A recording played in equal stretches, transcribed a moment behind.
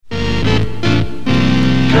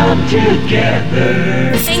come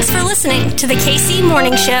together. Thanks for listening to the KC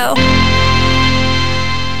Morning Show.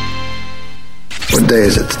 What day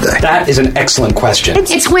is it today? That is an excellent question.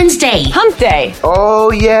 It's Wednesday. Hump Day.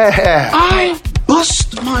 Oh, yeah. I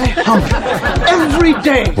bust my hump every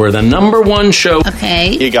day. We're the #1 show.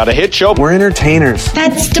 Okay. You got a hit show. We're entertainers.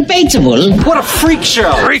 That's debatable. What a freak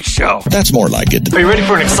show. Freak show. That's more like it. Are you ready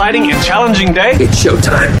for an exciting and challenging day? It's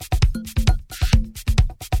showtime.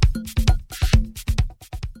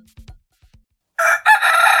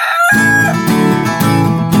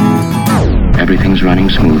 Everything's running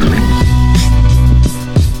smoothly.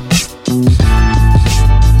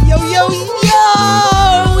 Yo!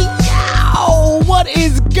 What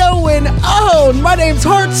is going on? My name's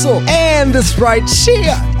Hartzell, and this right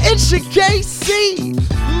here, it's your KC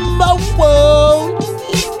Mo.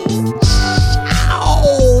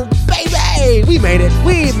 Oh, baby! We made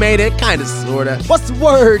it, kinda, sorta. What's the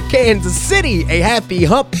word, Kansas City? A happy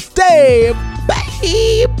hump day,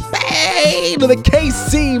 baby! To the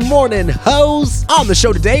KC Morning Hoes. On the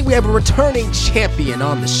show today, we have a returning champion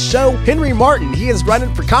on the show, Henry Martin. He is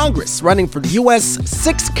running for Congress, running for the U.S.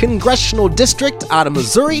 6th Congressional District out of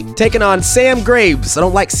Missouri, taking on Sam Graves. I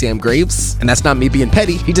don't like Sam Graves, and that's not me being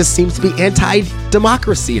petty. He just seems to be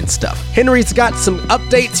anti-democracy and stuff. Henry's got some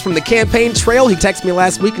updates from the campaign trail. He texted me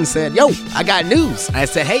last week and said, yo, I got news. I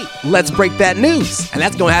said, hey, let's break that news. And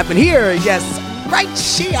that's gonna happen here, yes, right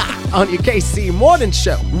here on your KC Morning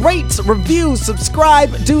Show. Rate, review, subscribe,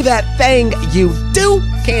 do that thing you do.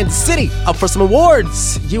 Kansas City up for some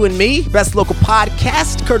awards. You and me, best local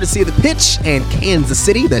podcast, courtesy of The Pitch and Kansas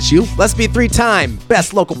City, that's you. Let's be 3-time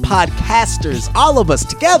best local podcasters, all of us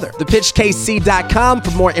together. ThePitchKC.com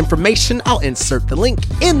for more information. I'll insert the link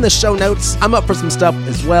in the show notes. I'm up for some stuff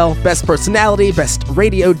as well. Best personality, best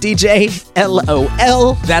radio DJ,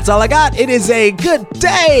 LOL. That's all I got. It is a good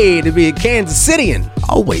day to be a Kansas Cityan.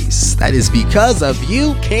 Always. That is because of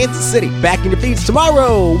you, Kansas City. Back in your feeds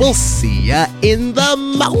tomorrow. We'll see ya in the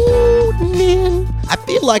morning. I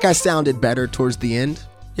feel like I sounded better towards the end.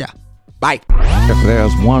 Yeah. Bye. If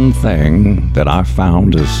there's one thing that I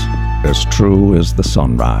found is as true as the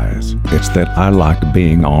sunrise, it's that I like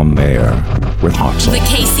being on there with Hartzell. The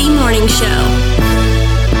KC Morning Show.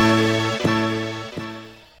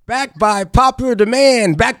 Back by popular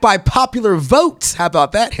demand, back by popular vote. How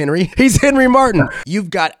about that, Henry? He's Henry Martin. You've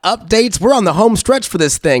got updates. We're on the home stretch for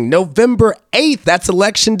this thing. November 8th, that's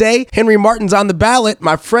election day. Henry Martin's on the ballot.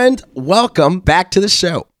 My friend, welcome back to the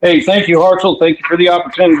show. Hey, thank you, Hartzell. Thank you for the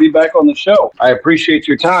opportunity to be back on the show. I appreciate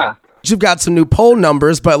your time. You've got some new poll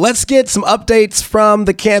numbers, but let's get some updates from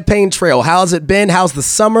the campaign trail. How's it been? How's the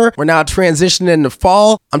summer? We're now transitioning into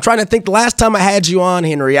fall. I'm trying to think the last time I had you on,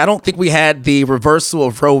 Henry, I don't think we had the reversal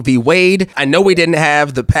of Roe v. Wade. I know we didn't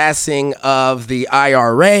have the passing of the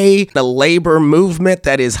IRA, the labor movement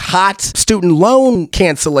that is hot, student loan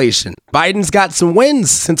cancellation. Biden's got some wins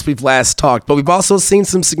since we've last talked, but we've also seen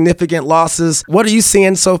some significant losses. What are you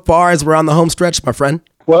seeing so far as we're on the home stretch, my friend?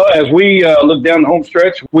 Well, as we look down the home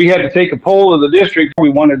stretch, we had to take a poll of the district.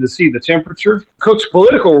 We wanted to see the temperature. Cook's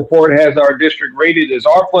Political Report has our district rated as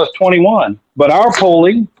R plus 21. But our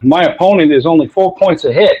polling, my opponent is only 4 points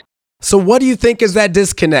ahead. So what do you think is that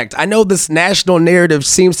disconnect? I know this national narrative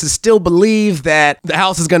seems to still believe that the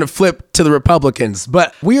House is going to flip to the Republicans,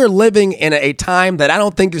 but we are living in a time that I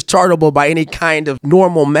don't think is chartable by any kind of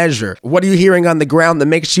normal measure. What are you hearing on the ground that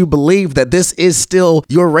makes you believe that this is still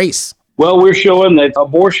your race? Well, we're showing that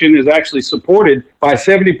abortion is actually supported by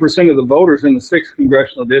 70% of the voters in the 6th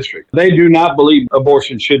Congressional District. They do not believe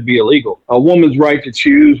abortion should be illegal. A woman's right to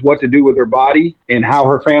choose what to do with her body and how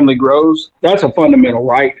her family grows, that's a fundamental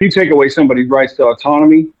right. If you take away somebody's rights to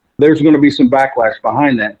autonomy, there's going to be some backlash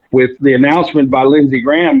behind that. With the announcement by Lindsey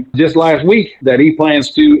Graham just last week that he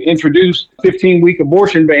plans to introduce a 15-week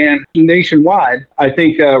abortion ban nationwide, I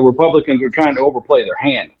think Republicans are trying to overplay their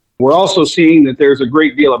hand. We're also seeing that there's a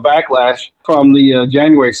great deal of backlash from the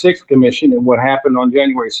January 6th Commission and what happened on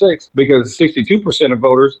January 6th, because 62% of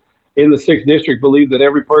voters in the 6th District believe that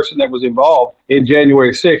every person that was involved in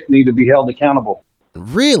January 6th need to be held accountable.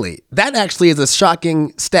 Really? That actually is a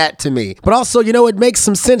shocking stat to me. But also, you know, it makes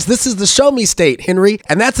some sense. This is the show me state, Henry.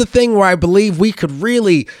 And that's a thing where I believe we could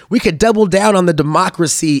double down on the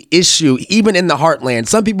democracy issue, even in the heartland.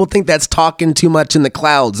 Some people think that's talking too much in the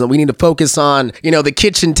clouds and we need to focus on, you know, the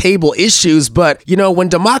kitchen table issues. But, you know, when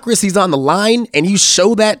democracy's on the line and you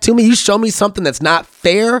show that to me, you show me something that's not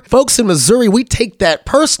fair. Folks in Missouri, we take that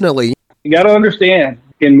personally. You got to understand,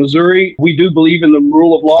 in Missouri, we do believe in the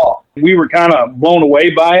rule of law. We were kind of blown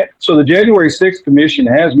away by it. So the January 6th Commission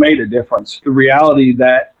has made a difference. The reality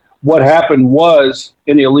that what happened was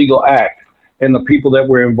an illegal act and the people that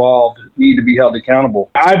were involved need to be held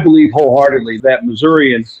accountable. I believe wholeheartedly that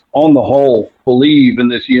Missourians, on the whole, believe in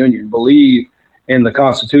this union, believe in the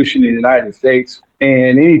Constitution of the United States.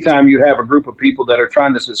 And anytime you have a group of people that are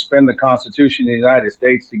trying to suspend the Constitution of the United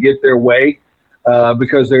States to get their way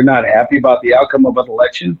because they're not happy about the outcome of an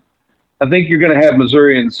election, I think you're going to have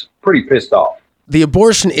Missourians pretty pissed off. The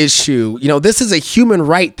abortion issue, this is a human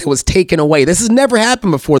right that was taken away. This has never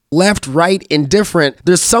happened before. Left, right, indifferent.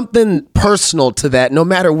 There's something personal to that, no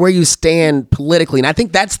matter where you stand politically. And I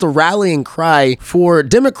think that's the rallying cry for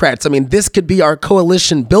Democrats. I mean, this could be our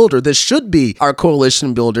coalition builder. This should be our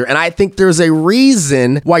coalition builder. And I think there's a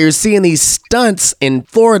reason why you're seeing these stunts in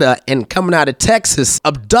Florida and coming out of Texas,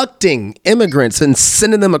 abducting immigrants and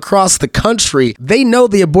sending them across the country. They know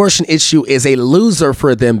the abortion issue is a loser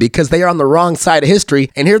for them because they are on the wrong side of history.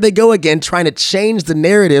 And here they go again, trying to change the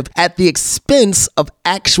narrative at the expense of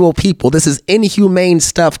actual people. This is inhumane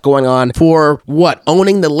stuff going on for what?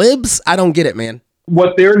 Owning the libs? I don't get it, man.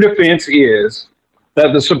 What their defense is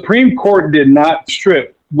that the Supreme Court did not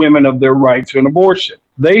strip women of their right to an abortion.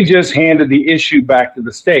 They just handed the issue back to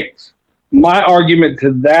the states. My argument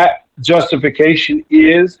to that justification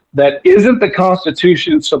is that isn't the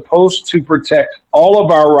Constitution supposed to protect all of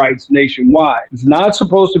our rights nationwide? It's not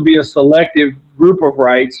supposed to be a selective group of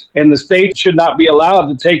rights, and the state should not be allowed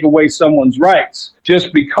to take away someone's rights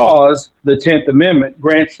just because the 10th Amendment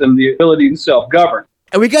grants them the ability to self-govern.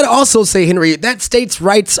 And we got to also say, Henry, that states'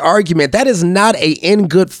 rights argument, that is not a in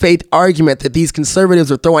good faith argument that these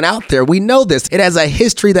conservatives are throwing out there. We know this. It has a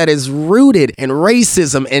history that is rooted in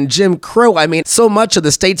racism and Jim Crow. I mean, so much of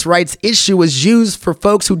the states' rights issue was used for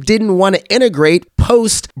folks who didn't want to integrate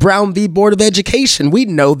post Brown v. Board of Education. We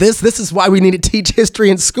know this. This is why we need to teach history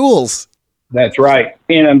in schools. That's right.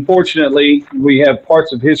 And unfortunately, we have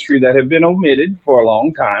parts of history that have been omitted for a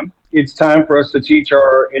long time. It's time for us to teach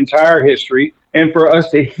our entire history and for us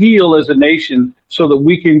to heal as a nation so that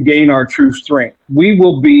we can gain our true strength. We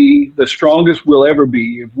will be the strongest we'll ever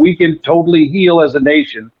be if we can totally heal as a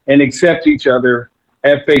nation and accept each other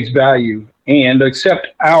at face value and accept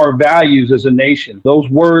our values as a nation. Those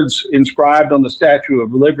words inscribed on the Statue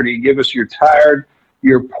of Liberty give us your tired,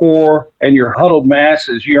 your poor, and your huddled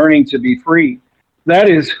masses yearning to be free. That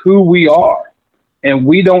is who we are, and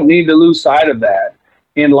we don't need to lose sight of that.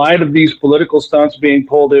 In light of these political stunts being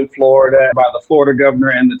pulled in Florida by the Florida governor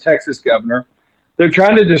and the Texas governor, they're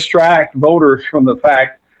trying to distract voters from the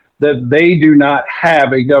fact that they do not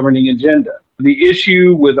have a governing agenda. The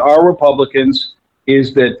issue with our Republicans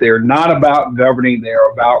is that they're not about governing,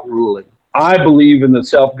 they're about ruling. I believe in the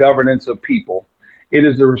self-governance of people. It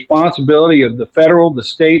is the responsibility of the federal, the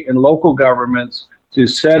state, and local governments to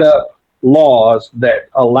set up laws that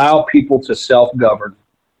allow people to self-govern,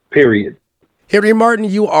 period. Henry Martin,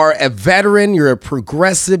 you are a veteran, you're a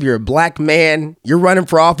progressive, you're a black man, you're running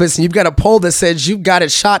for office, and you've got a poll that says you've got a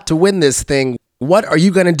shot to win this thing. What are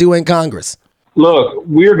you going to do in Congress? Look,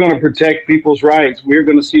 we're going to protect people's rights. We're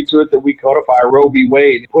going to see to it that we codify Roe v.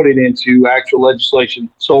 Wade, put it into actual legislation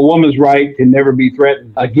so a woman's right can never be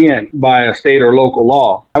threatened again by a state or local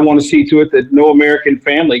law. I want to see to it that no American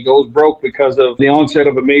family goes broke because of the onset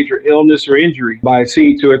of a major illness or injury by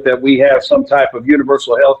seeing to it that we have some type of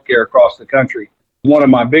universal health care across the country. One of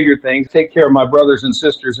my bigger things, take care of my brothers and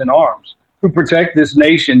sisters in arms who protect this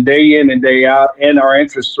nation day in and day out and our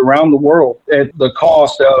interests around the world at the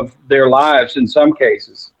cost of their lives in some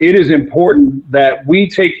cases. It is important that we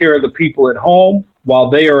take care of the people at home while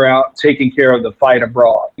they are out taking care of the fight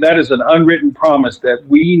abroad. That is an unwritten promise that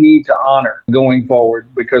we need to honor going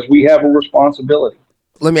forward because we have a responsibility.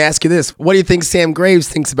 Let me ask you this. What do you think Sam Graves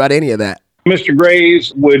thinks about any of that? Mr.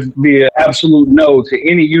 Graves would be an absolute no to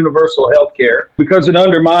any universal health care because it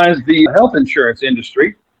undermines the health insurance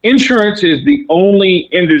industry. Insurance is the only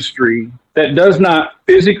industry that does not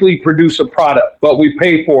physically produce a product, but we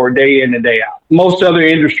pay for day in and day out. Most other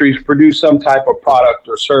industries produce some type of product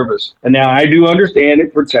or service. And now I do understand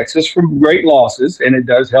it protects us from great losses, and it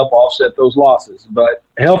does help offset those losses. But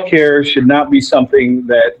healthcare should not be something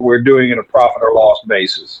that we're doing in a profit or loss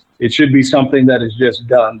basis. It should be something that is just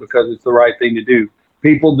done because it's the right thing to do.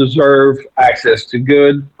 People deserve access to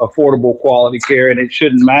good, affordable, quality care, and it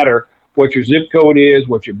shouldn't matter what your zip code is,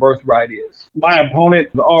 what your birthright is. My opponent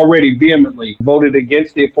already vehemently voted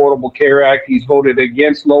against the Affordable Care Act. He's voted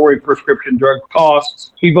against lowering prescription drug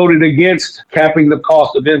costs. He voted against capping the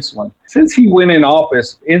cost of insulin. Since he went in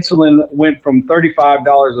office, insulin went from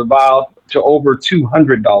 $35 a vial to over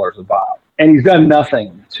 $200 a vial. And he's done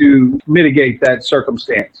nothing to mitigate that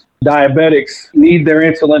circumstance. Diabetics need their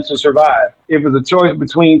insulin to survive. If it's a choice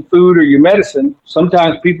between food or your medicine,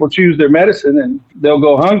 sometimes people choose their medicine and they'll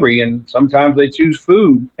go hungry, and sometimes they choose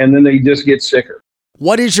food and then they just get sicker.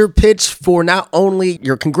 What is your pitch for not only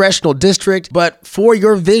your congressional district, but for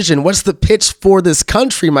your vision? What's the pitch for this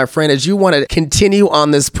country, my friend, as you want to continue on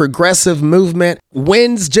this progressive movement?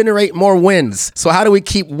 Wins generate more wins. So how do we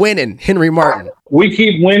keep winning, Henry Martin? We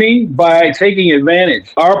keep winning by taking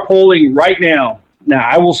advantage. Our polling right now,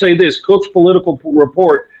 I will say this, Cook's Political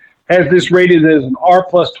Report has this rated as an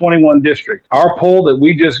R+21 district. Our poll that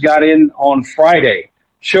we just got in on Friday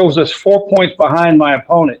shows us 4 points behind my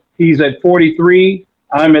opponent. He's at 43,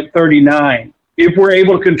 I'm at 39. If we're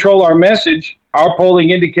able to control our message, our polling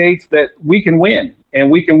indicates that we can win,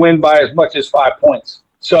 and we can win by as much as 5 points.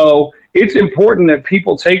 So it's important that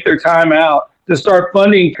people take their time out to start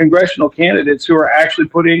funding congressional candidates who are actually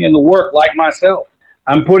putting in the work, like myself.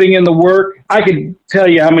 I'm putting in the work. I could tell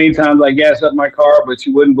you how many times I gas up my car, but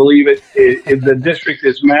you wouldn't believe it. The district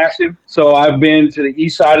is massive. So I've been to the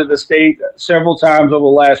east side of the state several times over the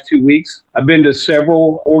last 2 weeks. I've been to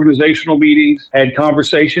several organizational meetings, had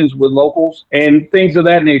conversations with locals and things of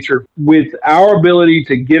that nature. With our ability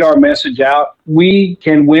to get our message out, we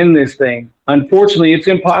can win this thing. Unfortunately, it's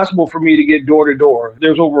impossible for me to get door to door.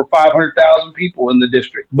 There's over 500,000 people in the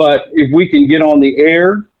district. But if we can get on the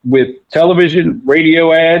air with television,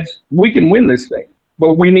 radio ads, we can win this thing.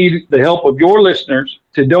 But we need the help of your listeners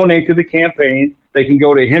to donate to the campaign. They can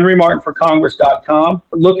go to henrymartinforcongress.com,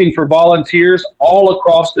 looking for volunteers all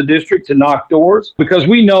across the district to knock doors, because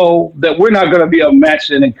we know that we're not going to be able to match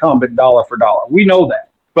an incumbent dollar for dollar. We know that.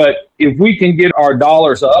 But if we can get our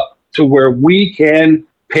dollars up to where we can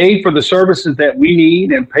pay for the services that we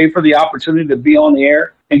need and pay for the opportunity to be on the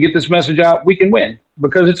air and get this message out, we can win,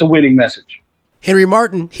 because it's a winning message. Henry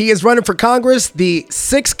Martin, he is running for Congress, the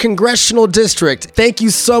 6th Congressional District. Thank you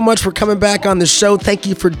so much for coming back on the show. Thank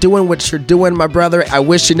you for doing what you're doing, my brother. I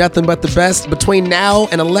wish you nothing but the best. Between now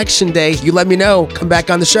and Election Day, you let me know. Come back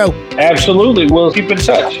on the show. Absolutely. We'll keep in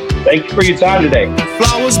touch. Thank you for your time today.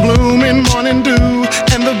 Flowers bloom in morning dew,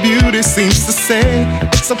 and the beauty seems to say,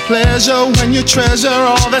 it's a pleasure when you treasure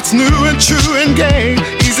all that's new and true and gay.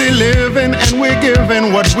 Easy living, and we're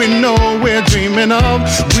giving what we know we're dreaming of.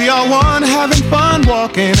 We are one, having fun,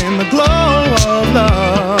 walking in the glow of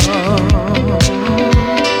love.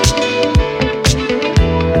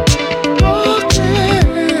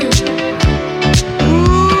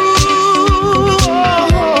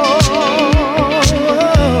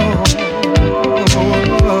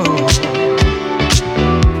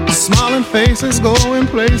 Faces going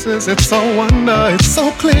places, it's a wonder, it's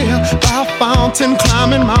so clear. By a fountain,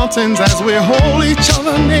 climbing mountains as we hold each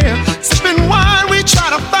other near. Sipping wine, we try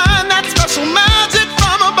to find that special magic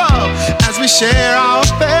from above as we share our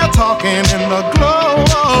affair, talking in the glow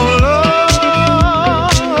of love.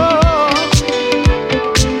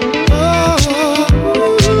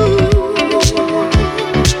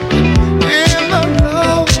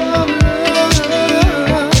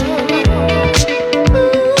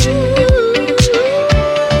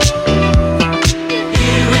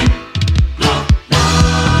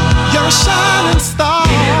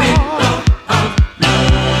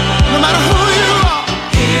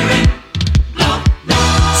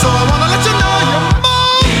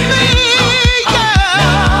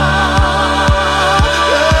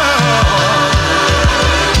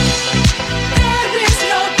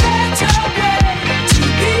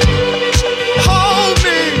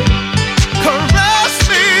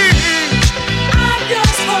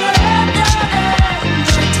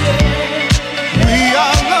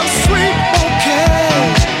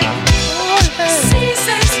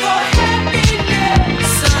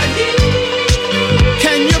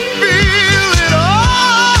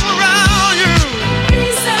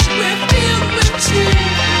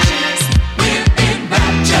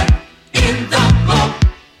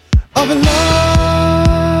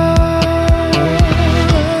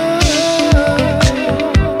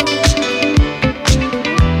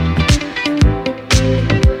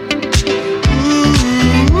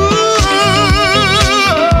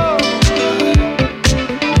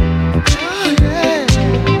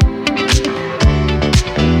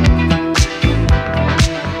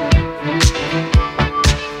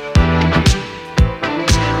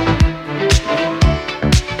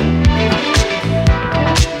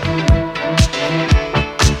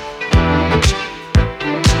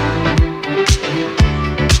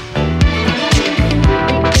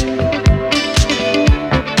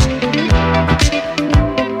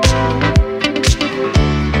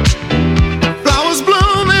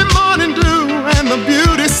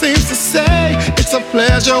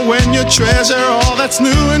 When you treasure all that's new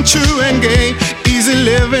and true and gay. Easy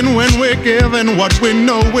living when we're giving what we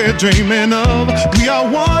know we're dreaming of. We are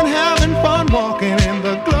one, having fun, walking in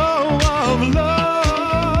the glow of love.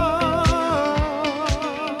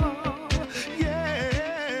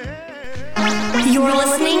 You're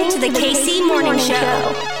listening to the KC Morning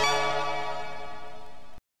Show.